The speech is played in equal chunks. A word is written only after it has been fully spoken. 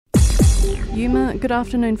Yuma, good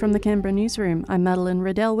afternoon from the Canberra newsroom. I'm Madeline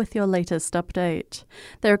Riddell with your latest update.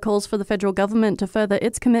 There are calls for the federal government to further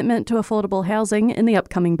its commitment to affordable housing in the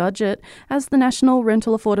upcoming budget as the National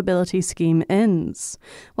Rental Affordability Scheme ends.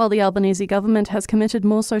 While the Albanese government has committed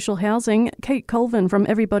more social housing, Kate Colvin from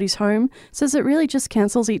Everybody's Home says it really just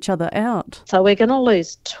cancels each other out. So we're going to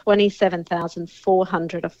lose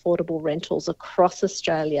 27,400 affordable rentals across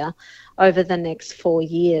Australia over the next 4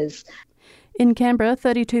 years. In Canberra,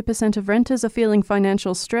 32% of renters are feeling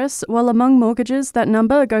financial stress, while among mortgages that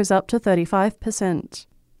number goes up to 35%.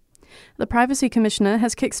 The Privacy Commissioner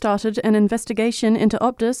has kick-started an investigation into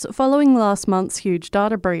Optus following last month's huge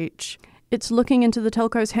data breach. It's looking into the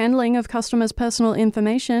telco's handling of customers' personal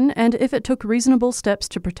information and if it took reasonable steps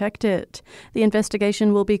to protect it. The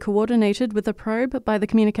investigation will be coordinated with a probe by the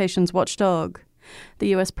communications watchdog. The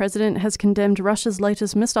US president has condemned Russia's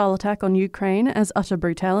latest missile attack on Ukraine as utter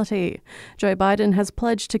brutality. Joe Biden has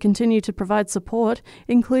pledged to continue to provide support,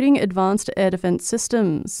 including advanced air defense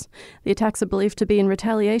systems. The attacks are believed to be in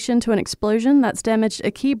retaliation to an explosion that's damaged a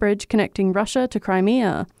key bridge connecting Russia to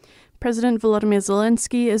Crimea. President Volodymyr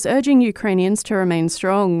Zelensky is urging Ukrainians to remain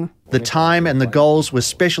strong. The time and the goals were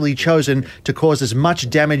specially chosen to cause as much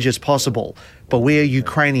damage as possible. But we are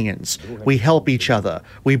Ukrainians. We help each other.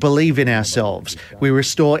 We believe in ourselves. We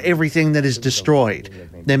restore everything that is destroyed.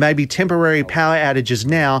 There may be temporary power outages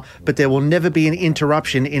now, but there will never be an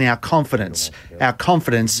interruption in our confidence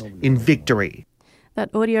in victory.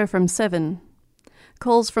 That audio from 7.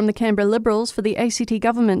 Calls from the Canberra Liberals for the ACT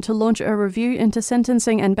government to launch a review into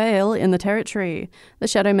sentencing and bail in the Territory. The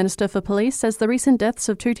Shadow Minister for Police says the recent deaths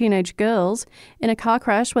of 2 teenage girls in a car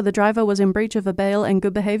crash where the driver was in breach of a bail and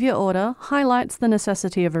good behaviour order highlights the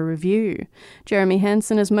necessity of a review. Jeremy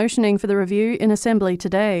Hansen is motioning for the review in Assembly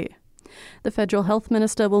today. The Federal Health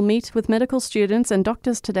Minister will meet with medical students and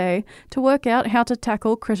doctors today to work out how to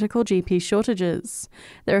tackle critical GP shortages.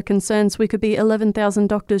 There are concerns we could be 11,000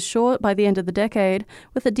 doctors short by the end of the decade,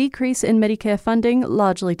 with a decrease in Medicare funding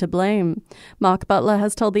largely to blame. Mark Butler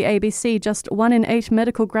has told the ABC just 1 in 8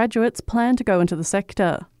 medical graduates plan to go into the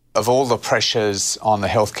sector. Of all the pressures on the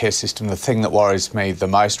healthcare system, the thing that worries me the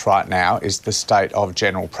most right now is the state of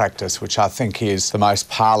general practice, which I think is the most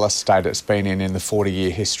parlous state it's been in the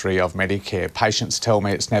 40-year history of Medicare. Patients tell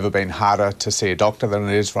me it's never been harder to see a doctor than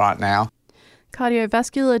it is right now.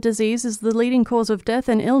 Cardiovascular disease is the leading cause of death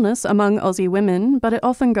and illness among Aussie women, but it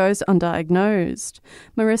often goes undiagnosed.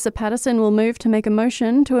 Marissa Patterson will move to make a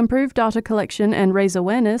motion to improve data collection and raise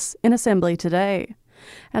awareness in Assembly today.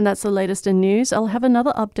 And that's the latest in news. I'll have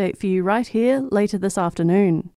another update for you right here later this afternoon.